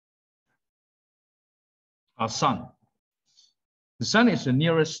Our sun. The sun is the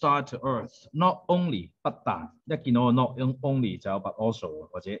nearest star to Earth. Not only 不但一見到個 not only 就有 but also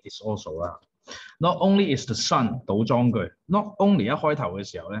或者 is also 啦。Not only is the sun 倒裝句 ，not only 一開頭嘅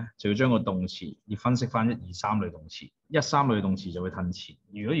時候咧，就要將個動詞要分析翻1、2、3類動詞，1、3類動詞就會褪前。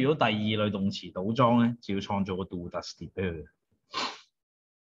如果第二類動詞倒裝咧，就要創造個 do does did 俾佢。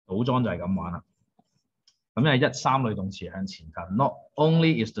倒裝就係咁玩啦。咁因為1、3類動詞向前褪。Not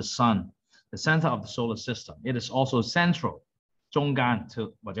only is the sun the center of the solar system, it is also central 中間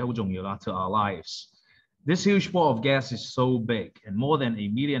to 或者好重要啦 to our lives. This huge ball of gas is so big, and more than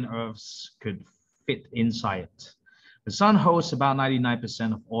 1 million Earths could fit inside it. The sun holds about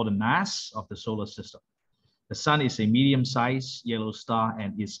 99% of all the mass of the solar system. The sun is a medium-sized yellow star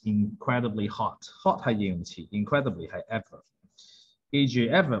and is incredibly hot. Hot 係形容詞 ，incredibly 係 adverb。記住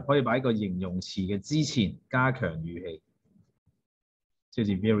adverb 可以擺個形容詞嘅之前加強語氣，即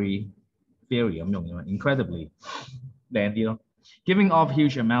係 very 咁用嘅嘛 ，incredibly 靚啲咯。Giving off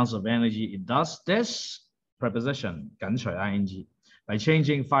huge amounts of energy, it does this preposition 緊隨 ing by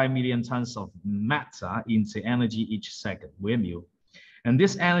changing 5 million tons of matter into energy each second 每一秒。And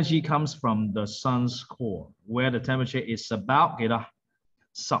this energy comes from the sun's core, where the temperature is about 幾多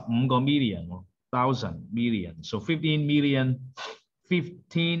？15個 million 1,000 million, so 15 million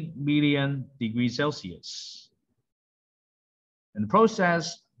degrees Celsius. And the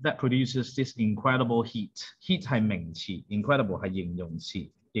process that produces this incredible heat. Heat 係名詞 ，incredible 係形容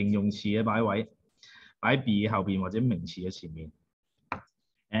詞，形容詞嘅擺位擺 be 後邊或者名詞嘅前面。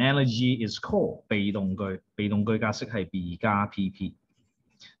Energy is called 被動句，被動句格式係 be 加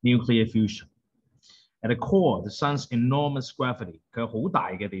pp。Nuclear fusion. At the core, the sun's enormous gravity 佢好大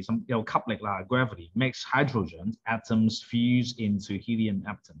嘅地心有吸力啦 ，gravity makes hydrogen atoms fuse into helium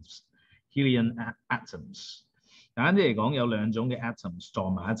atoms. Helium atoms. 簡單啲嚟講，有兩種嘅 atoms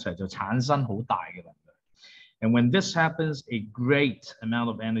撞埋一齊就產生好大嘅能量。And when this happens, a great amount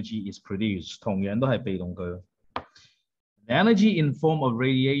of energy is produced. 同樣都係被動句。The energy in form of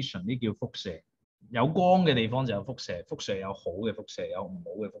radiation 呢叫輻射。有光嘅地方就有輻射，輻射有好嘅輻射，有唔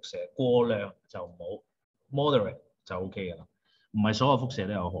好嘅輻射。過量就唔好 ，moderate 就 OK 㗎啦。唔係所有輻射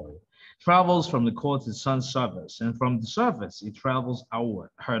都有害。Travels from the core to the sun's surface, and from the surface it travels outward,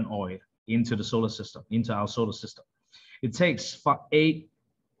 向外 into the solar system, into our solar system. It takes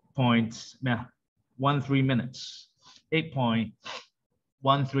 8.13 minutes,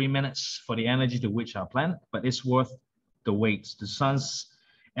 8.13 minutes for the energy to reach our planet, but it's worth the wait. The sun's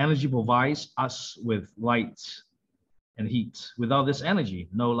energy provides us with light and heat. Without this energy,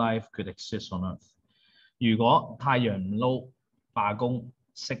 no life could exist on Earth. 如果太陽唔撈罷工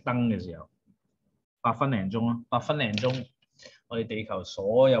熄燈嘅時候，8分零鐘啦，8分零鐘，我哋地球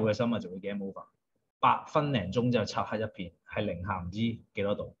所有嘅生物就會 game over。8分零鐘之後漆黑一片，係零下唔知幾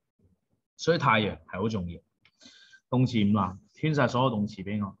多度，所以太陽係好重要。動詞5啦，圈晒所有動詞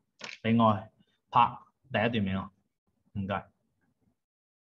俾我。另外拍第一段俾我，唔該。